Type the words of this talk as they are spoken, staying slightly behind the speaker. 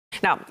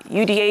Now,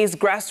 UDA's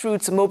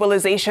grassroots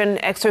mobilization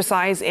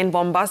exercise in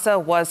Mombasa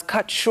was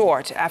cut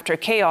short after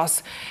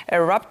chaos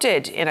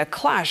erupted in a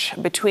clash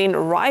between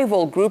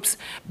rival groups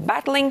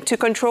battling to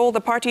control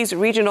the party's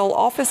regional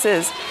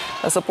offices.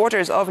 The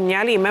supporters of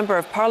Nyali Member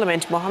of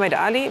Parliament Mohamed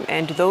Ali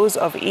and those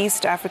of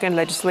East African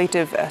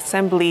Legislative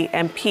Assembly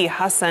MP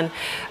Hassan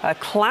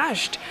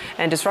clashed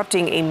and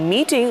disrupting a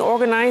meeting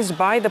organized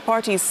by the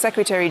party's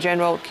Secretary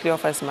General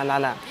Cleophas.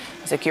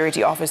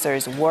 Security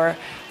officers were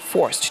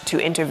forced to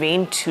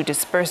intervene to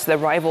disperse the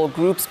rival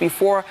groups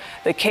before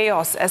the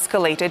chaos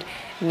escalated.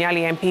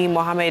 Nyali MP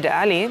Mohamed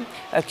Ali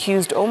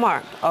accused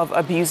Omar of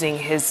abusing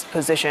his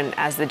position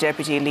as the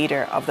deputy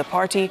leader of the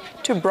party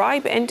to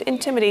bribe and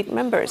intimidate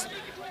members.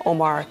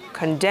 Omar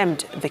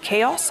condemned the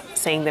chaos,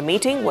 saying the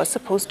meeting was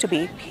supposed to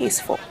be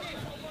peaceful.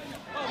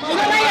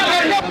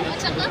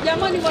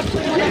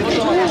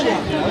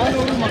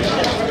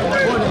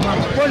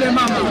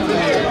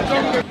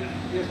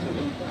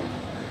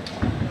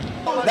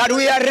 That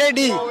we are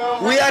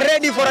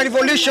ready for a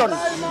revolution.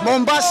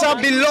 Mombasa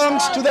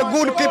belongs to the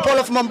good people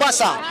of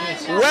Mombasa.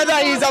 Whether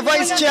he is a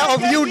vice chair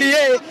of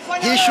UDA,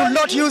 he should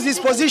not use his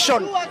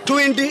position to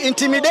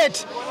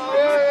intimidate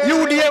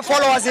UDA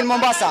followers in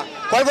Mombasa.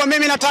 Kwa hivyo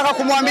mimi nataka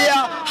kumwambia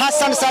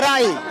Hassan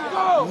Sarai,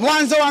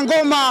 mwanzo wa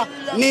ngoma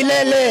ni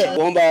lele.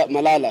 Kuomba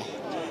Malala.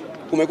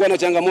 Kumekuwa na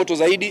changamoto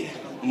zaidi.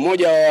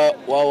 Mmoja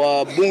wa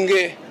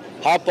wabunge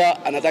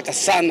hapa anataka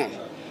sana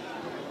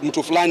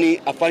mtu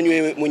fulani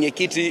afanywe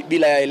mwenyekiti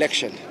bila ya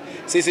election.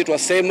 Sisi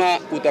twasema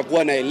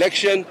kutakuwa na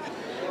election.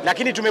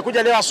 Lakini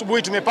tumekuja leo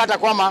asubuhi tumepata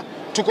kwamba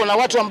tuko na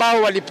watu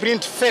ambao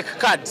waliprint fake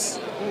cards.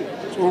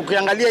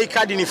 Ukiangalia hii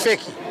kadi ni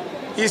fake.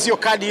 Hii sio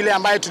kadi ile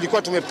ambayo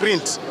tulikuwa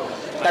tumeprint.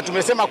 Na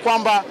tumesema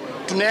kwamba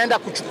tunaenda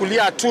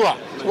kuchukulia hatua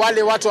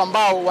wale watu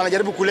ambao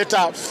wanajaribu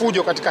kuleta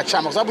fujo katika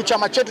chama. Kwa sababu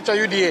chama chetu cha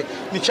UDA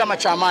ni chama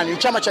cha amani, ni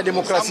chama cha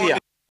demokrasia.